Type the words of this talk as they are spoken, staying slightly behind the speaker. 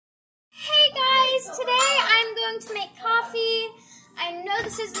to make coffee. I know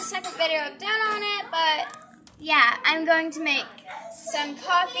this is the second video I've done on it, but yeah, I'm going to make some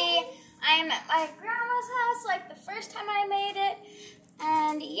coffee. I am at my grandma's house like the first time I made it,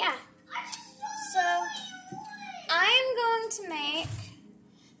 and yeah. So I'm going to make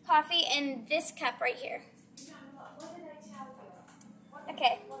coffee in this cup right here.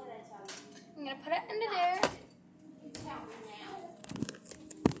 Okay, I'm going to put it under there.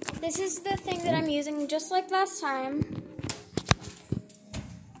 This is the thing that I'm using just like last time.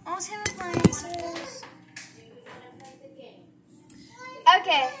 All same appliances.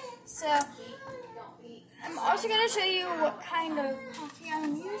 Okay, so I'm also going to show you what kind of coffee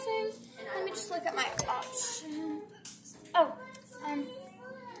I'm using. Let me just look at my options. Oh, I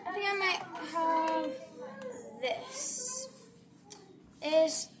think I might have this.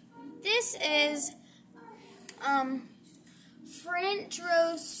 This is French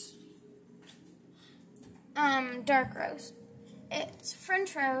roast, dark roast. It's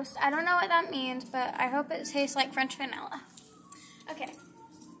French roast. I don't know what that means, but I hope it tastes like French vanilla. Okay.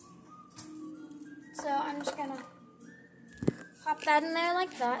 So I'm just gonna pop that in there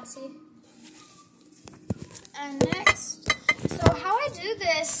like that, see? And next, so how I do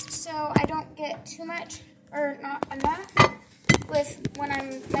this so I don't get too much or not enough with when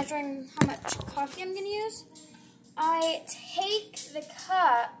I'm measuring how much coffee I'm gonna use, I take the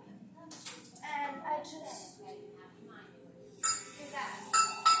cup and I just do that.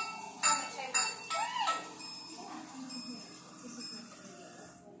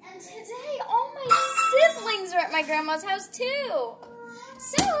 And today all my siblings are at my grandma's house too.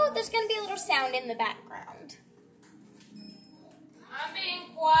 So there's going to be a little sound in the background. I'm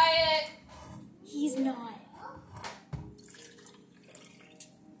being quiet. He's not.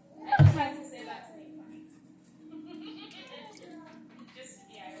 Okay.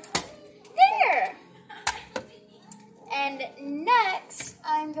 There. And next,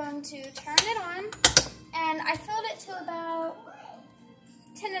 I'm going to turn it on. And I filled it to about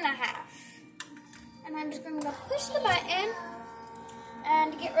 10.5. And I'm just going to push the button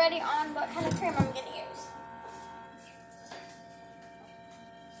and get ready on what kind of cream I'm going to use.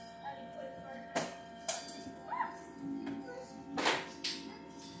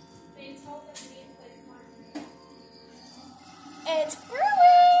 It's brewing!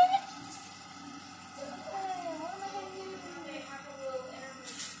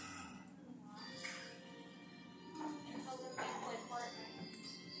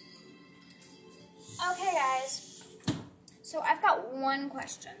 Okay, guys. So I've got one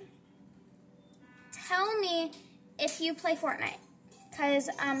question. Tell me if you play Fortnite, because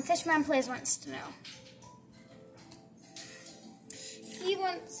Fishman Plays wants to know. He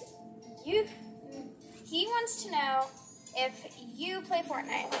wants to know if you play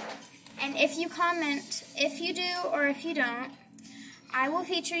Fortnite. And if you comment if you do or if you don't, I will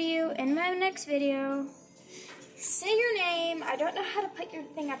feature you in my next video. Say your name. I don't know how to put your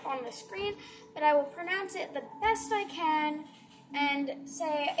thing up on the screen, but I will pronounce it the best I can and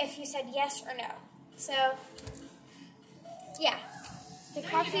say if you said yes or no. So, yeah. The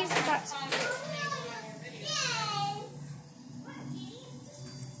coffee's about to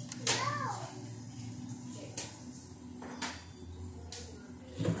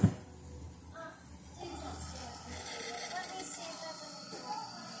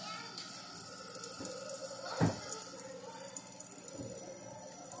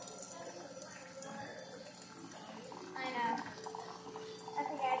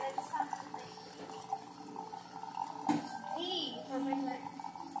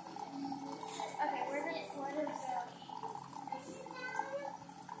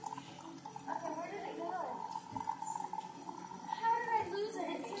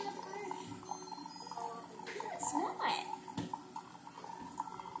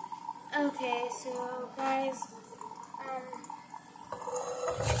Okay, so guys,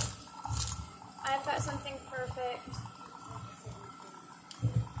 I've got something perfect.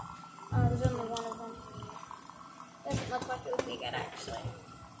 There's only one of them. Doesn't look like it would be good, actually.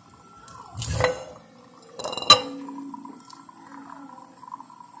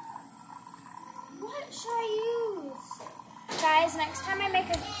 What should I use? Guys, next time I make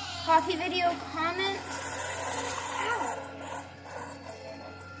a coffee video, comment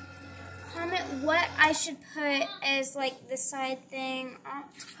what I should put as like the side thing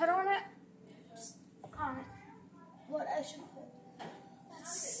to put on it. Just comment what I should put. Let's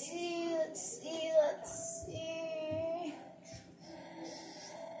see.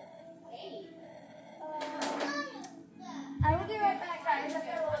 I will be right back, guys. Baby, do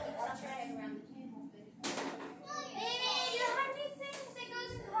you have anything that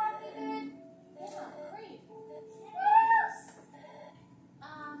goes in coffee good?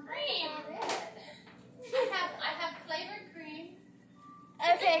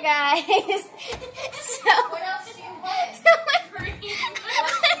 guys. What else do you want? Cream.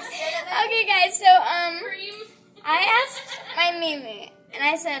 Okay, guys. So Cream. I asked my Mimi, and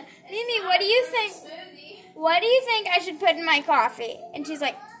I said, Mimi, what do you think? Smoothie. What do you think I should put in my coffee? And she's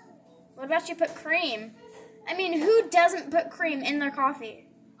like, what about you put cream? I mean, who doesn't put cream in their coffee?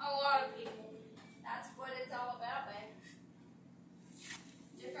 A lot of people. That's what it's all about, babe.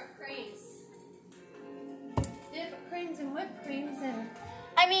 Different creams. Different creams and whipped creams and...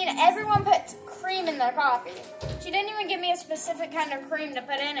 I mean, everyone puts cream in their coffee. She didn't even give me a specific kind of cream to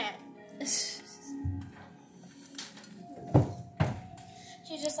put in it.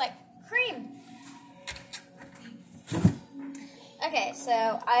 She's just like, cream. Okay,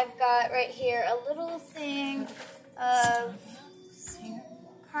 so I've got right here a little thing of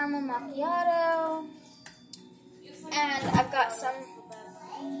caramel macchiato. And I've got some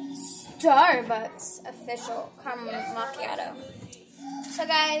Starbucks official caramel macchiato. So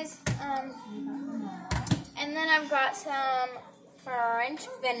guys, and then I've got some French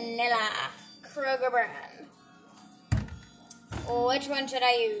vanilla Kroger brand. Which one should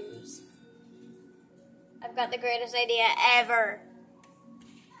I use? I've got the greatest idea ever.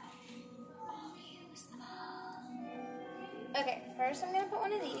 I'll use them all. Okay, first I'm gonna put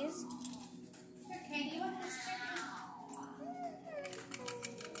one of these. Okay, do you want this chicken?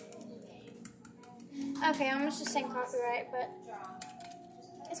 Okay, I almost just saying copyright, but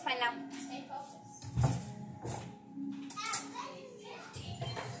it's fine now. Stay focused.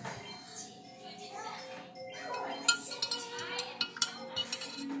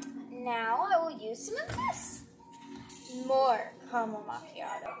 Now I will use some of this. More caramel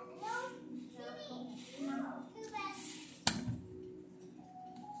macchiato.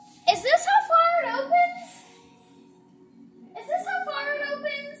 Is this how far it opens? Is this how far it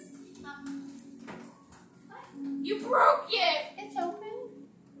opens? You broke it! It's open.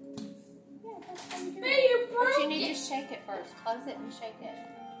 Yeah, that's how you do Babe, it. you broke But you need it! to shake it first. Close it and shake it.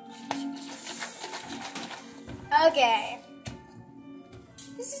 Okay.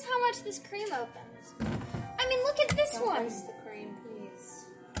 This is how much this cream opens. I mean, look at this Don't one. waste the cream, please.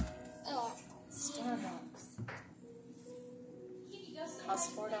 Oh. Starbucks.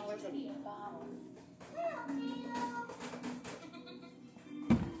 Costs $4 a bottle.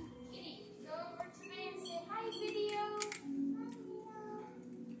 Kitty, go over to me and say hi, video.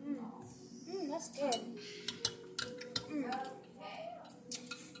 That's good. Okay.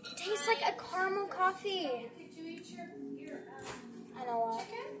 It tastes like a caramel coffee. Did you eat your I know why.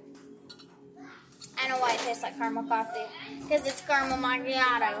 I know why it tastes like caramel coffee. Because it's caramel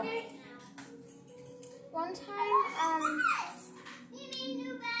macchiato. One time,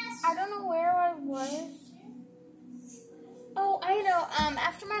 I don't know where I was. Oh, I know.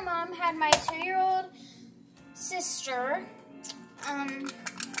 After my mom had my 2-year-old sister,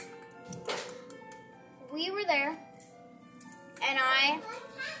 we were there, and I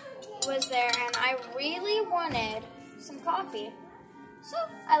was there, and I really wanted some coffee. So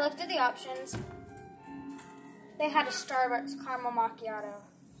I looked at the options. They had a Starbucks caramel macchiato.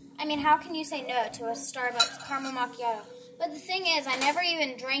 I mean, how can you say no to a Starbucks caramel macchiato? But the thing is, I never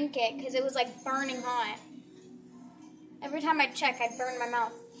even drank it because it was like burning hot. Every time I'd check, I'd burn my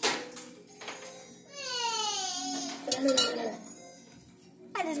mouth.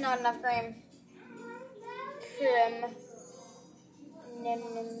 That is not enough cream. Cream.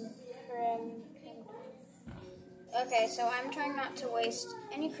 Cream. Okay, so I'm trying not to waste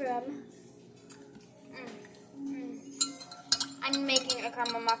any cream. I'm making a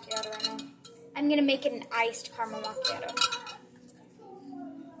caramel macchiato right now. I'm gonna make it an iced caramel macchiato.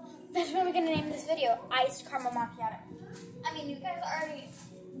 That's what we're gonna name this video, iced caramel macchiato. I mean, you guys already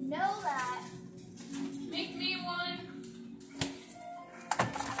know that. Make me one.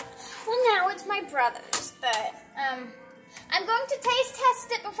 Well, now it's my brother's, but I'm going to taste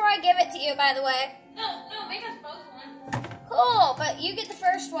test it before I give it to you, by the way. No, make us both one. Cool, but you get the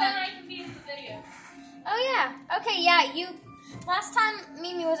first one. Then I can be in the video. Oh yeah. Okay, yeah, you. Last time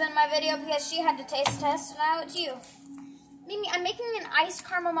Mimi was in my video because she had to taste test, now it's you. Mimi, I'm making an iced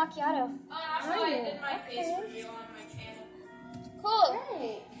caramel macchiato. Oh, that's why I did my face review on my channel. Cool.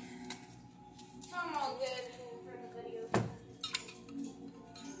 Great. So I'm all good for the video.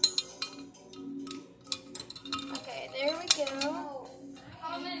 Okay, there we go. Oh,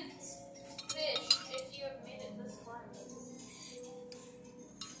 comment fish if you have made it this far.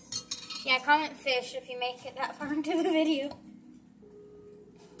 Yeah, comment fish if you make it that far into the video.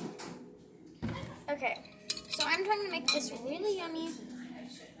 Okay, so I'm trying to make this really yummy.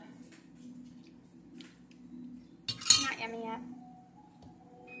 Not yummy yet.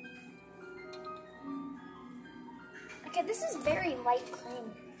 Okay, this is very light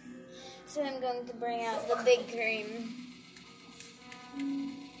cream. So I'm going to bring out the big cream.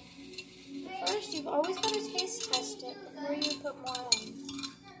 First, you've always got to taste test it before you put more in.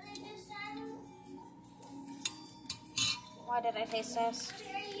 Why did I taste test?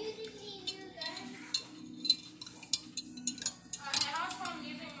 And also I'm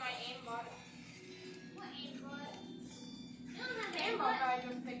using my aimbot. What aimbot? The aimbot that I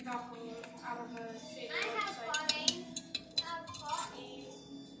just picked up out of the shade. I have bought aim.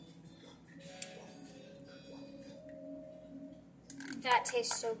 That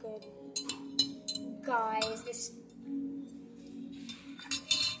tastes so good. Guys, this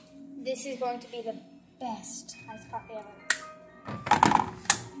is going to be the best iced coffee ever.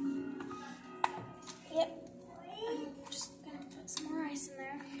 Yep. I'm just gonna put some more ice in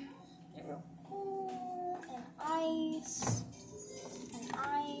there. Get real cool and ice and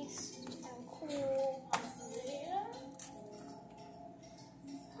ice and cool.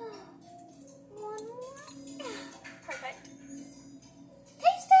 One more. Perfect.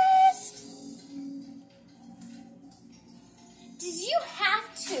 Taste test. Did you have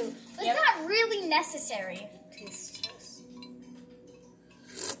to? Was Yep. that really necessary? Taste test.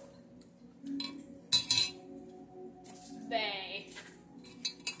 Bay.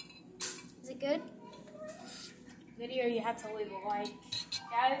 Is it good? Video, you have to leave a like.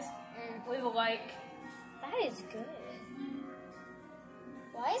 Guys, leave a like. That is good.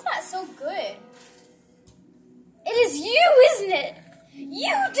 Why is that so good? It is you, isn't it?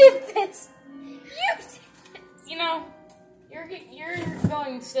 You did this. You did this. You know, you're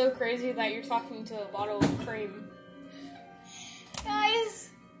going so crazy that you're talking to a bottle of cream. Guys,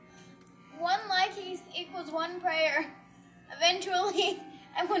 one like equals one prayer. Eventually,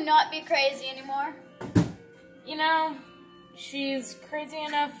 I will not be crazy anymore. You know, she's crazy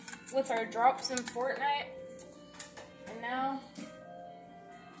enough with her drops in Fortnite. And now...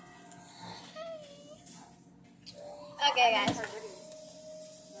 Okay, guys. Hey,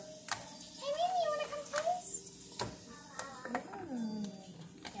 Mimi, you want to come taste?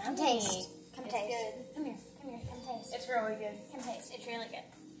 Come taste. Come It's taste. good. Come here. Come here. Come taste. It's really good. Come taste. It's really good.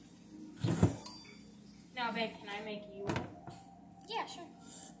 Now, babe, can I make you one? Yeah, sure.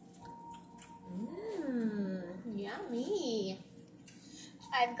 Yummy.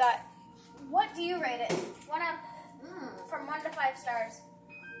 I've got. What do you rate it? From 1 to 5 stars.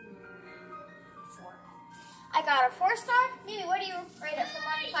 4. I got a 4-star. Mimi, what do you rate it from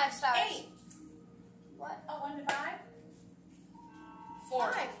 1 to 5 stars? 8. What? Oh, 1 to 5?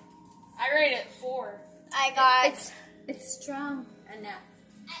 4. 5. I rate it 4. I got. It's strong enough.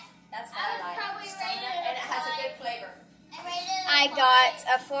 That's what I would I like. probably Strong rate enough, it and it has a good flavor. I got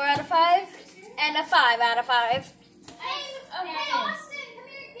a 4 out of 5 and a 5 out of 5. Okay. Hey, Austin, come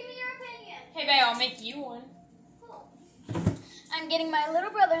here. Give me your opinion. Hey, babe, I'll make you one. I'm getting my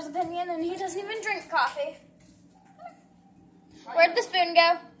little brother's opinion, and he doesn't even drink coffee. Where'd the spoon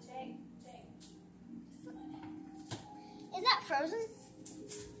go? Is that frozen?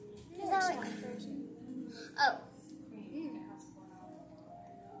 Is that like frozen? Oh.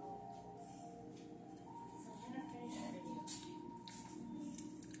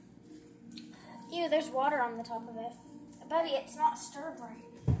 Ew, there's water on the top of it. Buddy, it's not stirred right.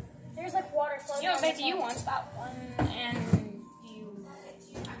 There's like water floating You know, on babe, the do you top. want that one? And you...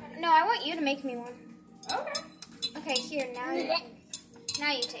 No, I want you to make me one. Okay. Okay, here, now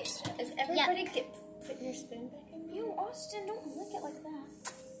you taste it. Is everybody get putting your spoon back in? You, Austin, don't lick it like that.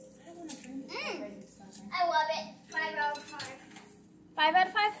 I want to drink I love it. 5 out of 5. 5 out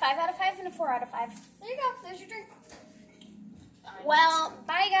of 5, 5 out of 5, and a 4 out of 5. There you go. There's your drink. Well,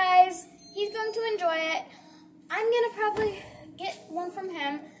 bye, guys. He's going to enjoy it. I'm going to probably get one from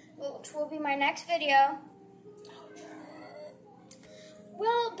him, which will be my next video.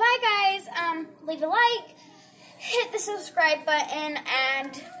 Well, bye, guys. Leave a like, hit the subscribe button,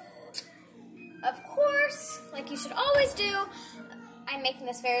 and of course, like you should always do, I'm making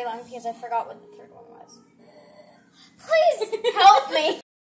this very long because I forgot what the third one was. Please help me.